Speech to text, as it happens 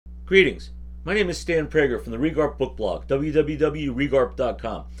Greetings. My name is Stan Prager from the Regarp book blog,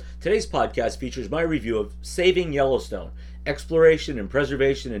 www.regarp.com. Today's podcast features my review of Saving Yellowstone, Exploration and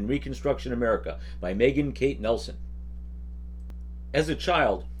Preservation in Reconstruction America by Megan Kate Nelson. As a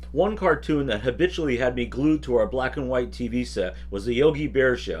child, one cartoon that habitually had me glued to our black and white TV set was the Yogi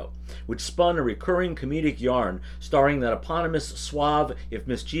Bear Show, which spun a recurring comedic yarn starring that eponymous suave, if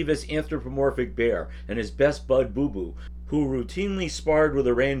mischievous anthropomorphic bear and his best bud Boo Boo, who routinely sparred with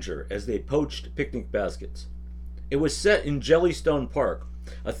a ranger as they poached picnic baskets. It was set in Yellowstone Park,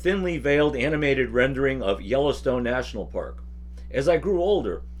 a thinly veiled animated rendering of Yellowstone National Park. As I grew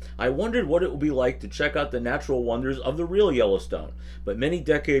older, I wondered what it would be like to check out the natural wonders of the real Yellowstone, but many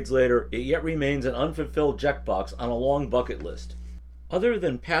decades later, it yet remains an unfulfilled checkbox on a long bucket list. Other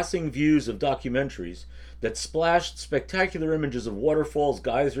than passing views of documentaries that splashed spectacular images of waterfalls,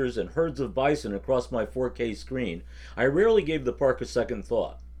 geysers, and herds of bison across my 4K screen, I rarely gave the park a second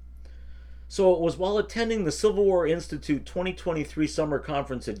thought. So it was while attending the Civil War Institute 2023 summer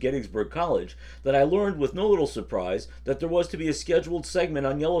conference at Gettysburg College that I learned with no little surprise that there was to be a scheduled segment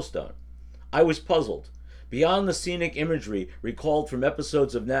on Yellowstone. I was puzzled. Beyond the scenic imagery recalled from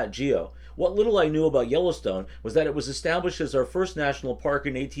episodes of Nat Geo, what little I knew about Yellowstone was that it was established as our first national park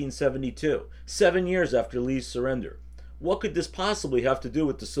in 1872, 7 years after Lee's surrender. What could this possibly have to do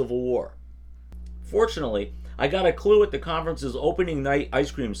with the Civil War? Fortunately, I got a clue at the conference's opening night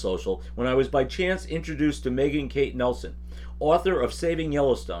ice cream social when I was by chance introduced to Megan Kate Nelson, author of Saving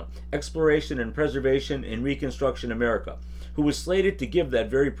Yellowstone, Exploration and Preservation in Reconstruction America, who was slated to give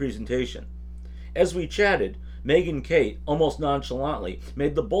that very presentation. As we chatted, Megan Kate, almost nonchalantly,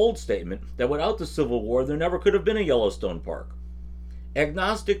 made the bold statement that without the Civil War there never could have been a Yellowstone Park.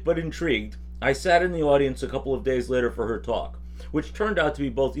 Agnostic but intrigued, I sat in the audience a couple of days later for her talk, which turned out to be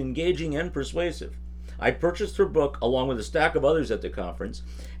both engaging and persuasive. I purchased her book along with a stack of others at the conference,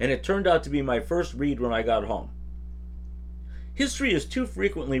 and it turned out to be my first read when I got home. History is too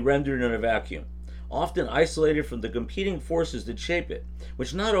frequently rendered in a vacuum, often isolated from the competing forces that shape it,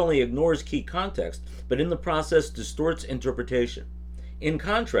 which not only ignores key context, but in the process distorts interpretation. In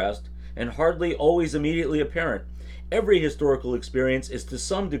contrast, and hardly always immediately apparent, every historical experience is to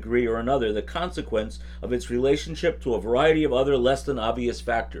some degree or another the consequence of its relationship to a variety of other less than obvious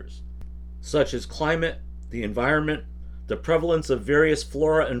factors, such as climate, the environment, the prevalence of various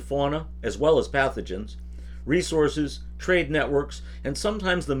flora and fauna, as well as pathogens, resources, trade networks, and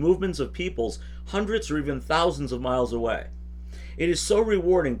sometimes the movements of peoples hundreds or even thousands of miles away. It is so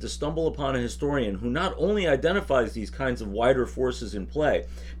rewarding to stumble upon a historian who not only identifies these kinds of wider forces in play,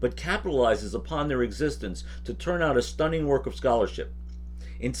 but capitalizes upon their existence to turn out a stunning work of scholarship.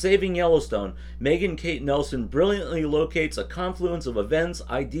 In Saving Yellowstone, Megan Kate Nelson brilliantly locates a confluence of events,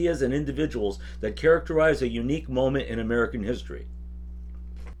 ideas, and individuals that characterize a unique moment in American history.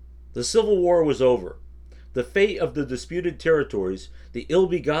 The Civil War was over. The fate of the disputed territories, the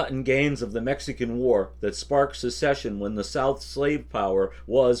ill-begotten gains of the Mexican War that sparked secession when the South's slave power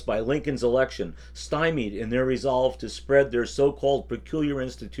was, by Lincoln's election, stymied in their resolve to spread their so-called peculiar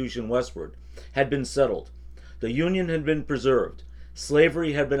institution westward, had been settled. The Union had been preserved.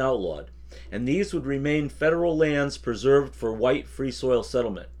 Slavery had been outlawed, and these would remain federal lands preserved for white free soil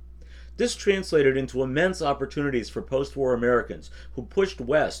settlement. This translated into immense opportunities for post-war Americans who pushed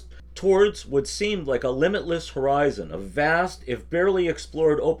west towards what seemed like a limitless horizon of vast, if barely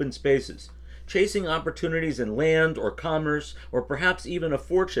explored open spaces, chasing opportunities in land or commerce, or perhaps even a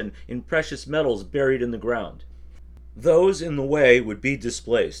fortune in precious metals buried in the ground. Those in the way would be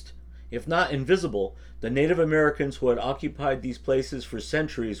displaced. If not invisible, the Native Americans who had occupied these places for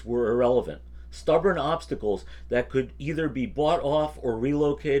centuries were irrelevant, stubborn obstacles that could either be bought off or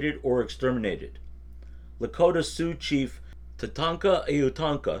relocated or exterminated. Lakota Sioux chief Tatanka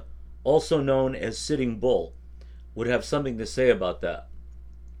Eutanka, also known as Sitting Bull, would have something to say about that.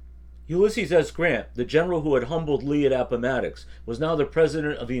 Ulysses S. Grant, the general who had humbled Lee at Appomattox, was now the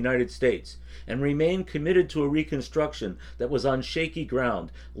President of the United States, and remained committed to a Reconstruction that was on shaky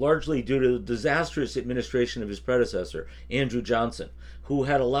ground, largely due to the disastrous administration of his predecessor, Andrew Johnson, who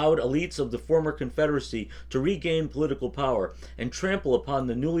had allowed elites of the former Confederacy to regain political power and trample upon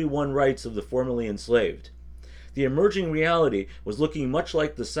the newly won rights of the formerly enslaved. The emerging reality was looking much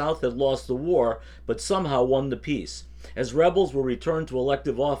like the South had lost the war, but somehow won the peace, as rebels were returned to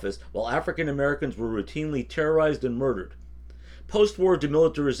elective office while African Americans were routinely terrorized and murdered. Post-war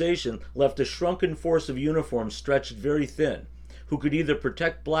demilitarization left a shrunken force of uniforms stretched very thin, who could either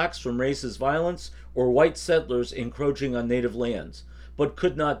protect blacks from racist violence or white settlers encroaching on native lands, but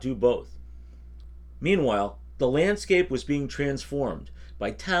could not do both. Meanwhile, the landscape was being transformed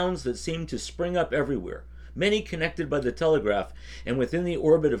by towns that seemed to spring up everywhere, many connected by the telegraph and within the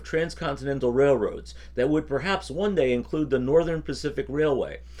orbit of transcontinental railroads that would perhaps one day include the Northern Pacific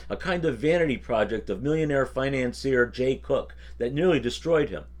Railway, a kind of vanity project of millionaire financier Jay Cooke that nearly destroyed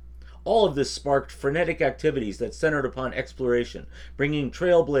him. All of this sparked frenetic activities that centered upon exploration, bringing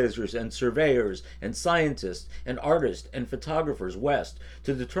trailblazers and surveyors and scientists and artists and photographers west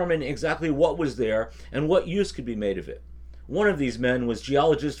to determine exactly what was there and what use could be made of it. One of these men was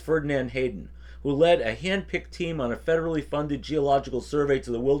geologist Ferdinand Hayden, who led a hand-picked team on a federally funded geological survey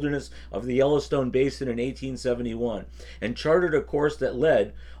to the wilderness of the Yellowstone Basin in 1871, and charted a course that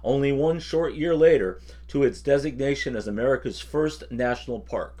led, only one short year later, to its designation as America's first national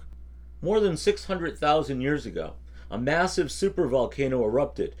park. More than 600,000 years ago, a massive supervolcano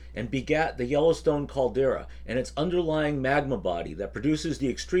erupted and begat the Yellowstone caldera and its underlying magma body that produces the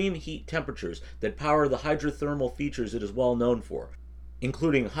extreme heat temperatures that power the hydrothermal features it is well known for,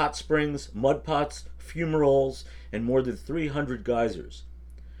 including hot springs, mud pots, fumaroles, and more than 300 geysers.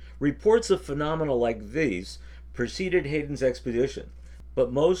 Reports of phenomena like these preceded Hayden's expedition,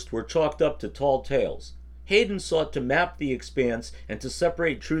 but most were chalked up to tall tales. Hayden sought to map the expanse and to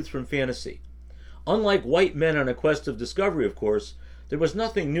separate truth from fantasy. Unlike white men on a quest of discovery, of course, there was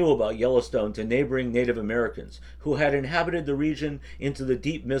nothing new about Yellowstone to neighboring Native Americans, who had inhabited the region into the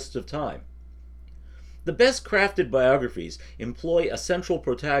deep mists of time. The best crafted biographies employ a central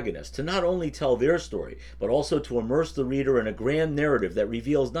protagonist to not only tell their story, but also to immerse the reader in a grand narrative that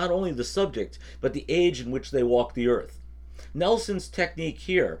reveals not only the subject, but the age in which they walked the earth. Nelson's technique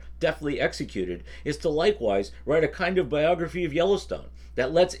here, deftly executed, is to likewise write a kind of biography of Yellowstone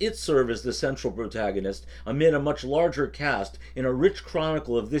that lets it serve as the central protagonist amid a much larger cast in a rich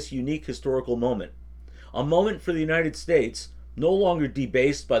chronicle of this unique historical moment. A moment for the United States, no longer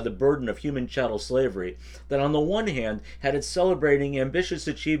debased by the burden of human chattel slavery, that on the one hand had it celebrating ambitious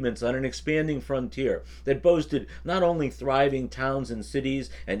achievements on an expanding frontier that boasted not only thriving towns and cities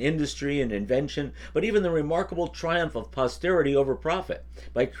and industry and invention, but even the remarkable triumph of posterity over profit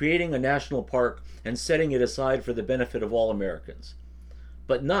by creating a national park and setting it aside for the benefit of all Americans.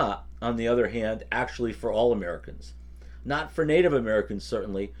 But not, on the other hand, actually for all Americans. Not for Native Americans,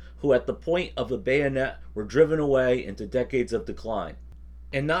 certainly, who at the point of the bayonet were driven away into decades of decline.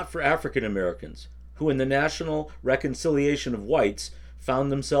 And not for African Americans, who in the national reconciliation of whites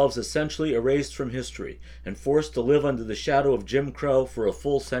found themselves essentially erased from history and forced to live under the shadow of Jim Crow for a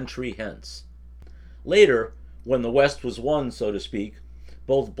full century hence. Later, when the West was won, so to speak,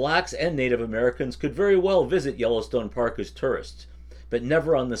 both blacks and Native Americans could very well visit Yellowstone Park as tourists, but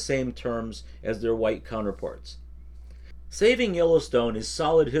never on the same terms as their white counterparts. Saving Yellowstone is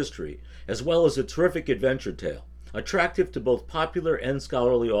solid history, as well as a terrific adventure tale, attractive to both popular and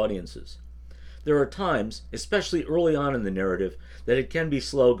scholarly audiences. There are times, especially early on in the narrative, that it can be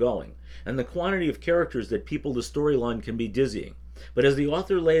slow going, and the quantity of characters that people the storyline can be dizzying, but as the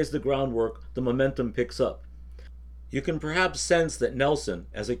author lays the groundwork, the momentum picks up. You can perhaps sense that Nelson,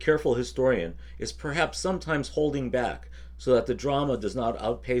 as a careful historian, is perhaps sometimes holding back so that the drama does not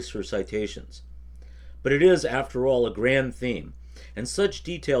outpace her citations. But it is, after all, a grand theme, and such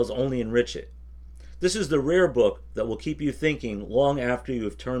details only enrich it. This is the rare book that will keep you thinking long after you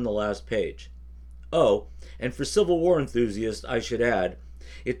have turned the last page. Oh, and for Civil War enthusiasts, I should add,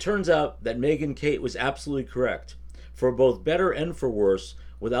 it turns out that Megan Kate was absolutely correct. For both better and for worse,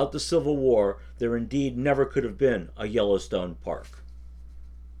 without the Civil War, there indeed never could have been a Yellowstone Park.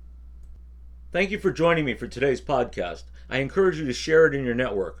 Thank you for joining me for today's podcast. I encourage you to share it in your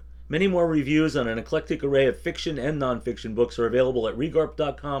network. Many more reviews on an eclectic array of fiction and nonfiction books are available at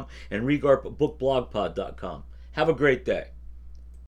Regarp.com and RegarpBookBlogPod.com. Have a great day.